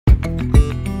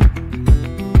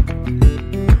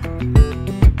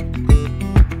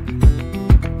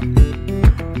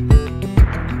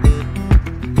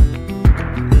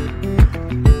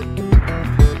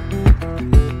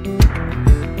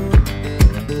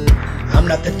I'm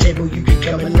not the table you can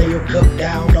come and lay your cup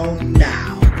down on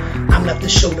now. I'm not the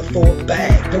shoulder for a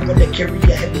bag, don't wanna carry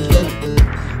a heavy load.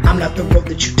 I'm not the road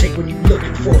that you take when you're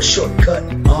looking for a shortcut.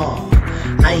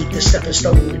 I ain't the stepping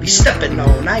stone to be stepping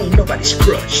on. I ain't nobody's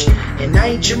crush. And I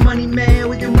ain't your money man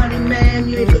with your money man,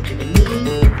 you ain't looking at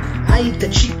me. I ain't the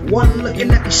cheap one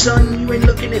looking at me, son, you ain't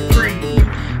looking at free.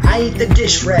 I ain't the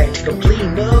dish rag to come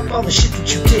clean up all the shit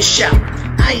that you dish out.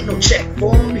 I ain't no check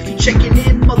form, if you checking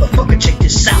in, motherfucker, check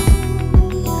this out.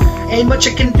 Ain't much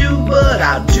I can do, but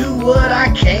I'll do what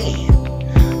I can.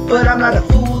 But I'm not a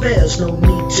fool, there's no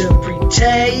need to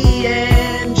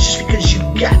pretend. Just because you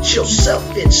got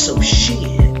yourself in some shit,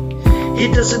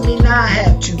 it doesn't mean I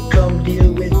have to come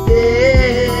deal with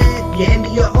it. You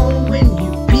handle your own when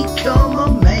you become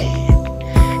a man,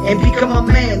 and become a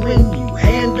man when you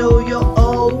handle your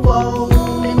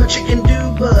own. Ain't much I can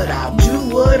do, but I'll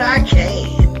do what I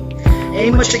can.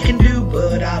 Ain't much I can do,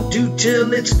 but I'll do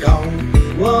till it's gone.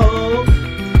 Whoa,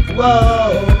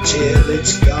 whoa, till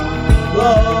it's gone.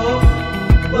 Whoa,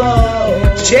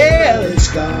 whoa, till it's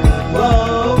gone.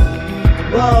 Whoa,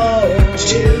 whoa,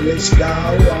 till it's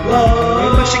gone. Whoa,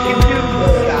 ain't much I can do,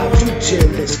 but I'll do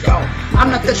till it's gone. I'm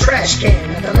not the trash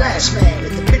can, not the last man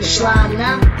at the finish line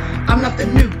now. I'm not the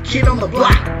new kid on the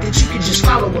block that you can just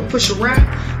follow and push around.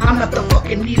 I'm not the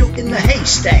fucking needle in the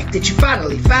haystack that you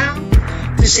finally found.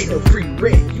 This ain't no free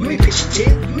rent, you ain't pitching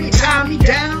tent, you ain't tying me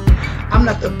down. I'm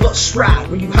not the bus ride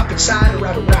where you hop inside or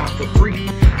ride around for free.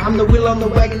 I'm the wheel on the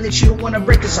wagon that you don't want to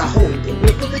break as I hold the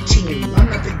whip of the team. I'm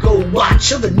not the gold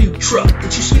watch or the new truck that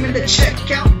you scheming to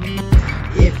check out.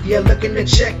 If you're looking to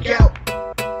check out,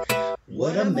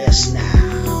 what a mess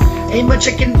now. Ain't much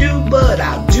I can do, but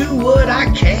I'll do what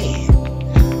I can.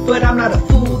 But I'm not a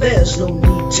fool, there's no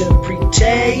need to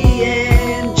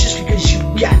pretend. Just because you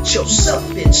got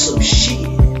yourself in some shit,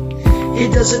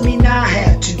 it doesn't mean I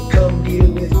have to come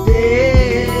deal with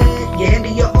it. You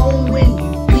handle your own when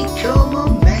you become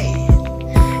a man,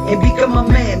 and become a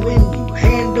man when you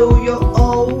handle your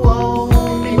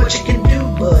own. Ain't much I can do,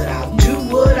 but I'll do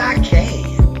what I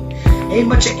can. Ain't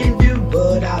much I can do,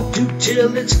 but I'll do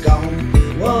till it's gone.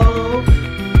 Whoa,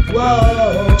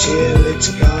 whoa, till it's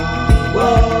gone.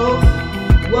 Whoa,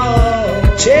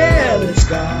 whoa, till it's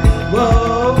gone.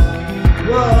 Whoa,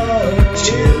 whoa,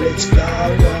 till it's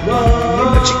gone. Whoa,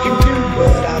 ain't much I can do,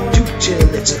 but I'll do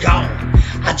till it's gone.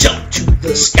 I jump to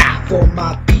the sky for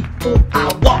my people.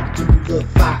 I walk through the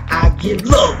fire. I give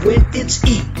love when it's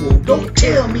equal. Don't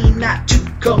tell me not to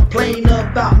complain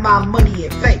about my money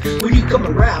and fame. When you come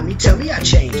around me, tell me I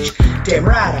changed. Damn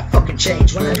right I fucking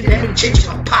changed. When I didn't have any change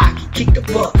in my pocket, kicked a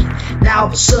bucket. Now all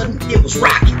of a sudden it was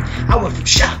rocking. I went from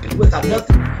shopping without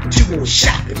nothing to going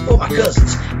shopping for my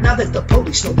cousins. Now that the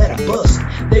police know that I'm buzzing,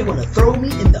 they wanna throw me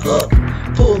in the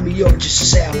oven, pull me over just to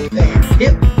say I'm a fan.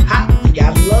 Hip hop, you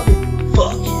gotta love it.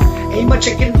 Fuck it. Ain't much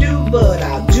I can do, but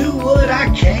I'll do what I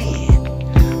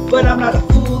can. But I'm not a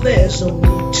fool, there's no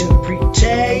need to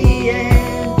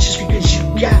pretend. Just because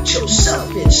you got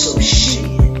yourself in some shit,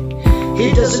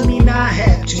 it doesn't mean I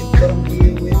have to come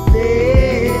deal with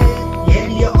it. You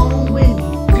handle your own when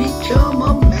you become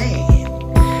a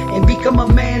man, and become a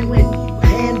man when you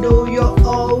handle your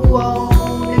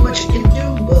own. Ain't much I can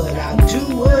do, but I'll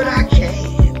do what I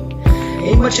can.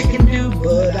 Ain't much I can do,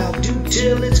 but I'll do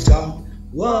till it's gone.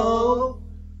 Whoa,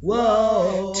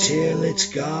 whoa, till it's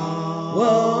gone.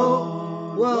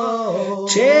 Whoa, whoa,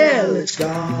 till it's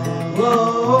gone.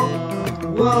 Whoa,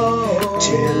 whoa,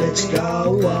 till it's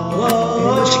gone. Whoa,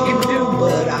 ain't much I can do,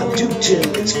 but I'll do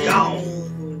till it's gone.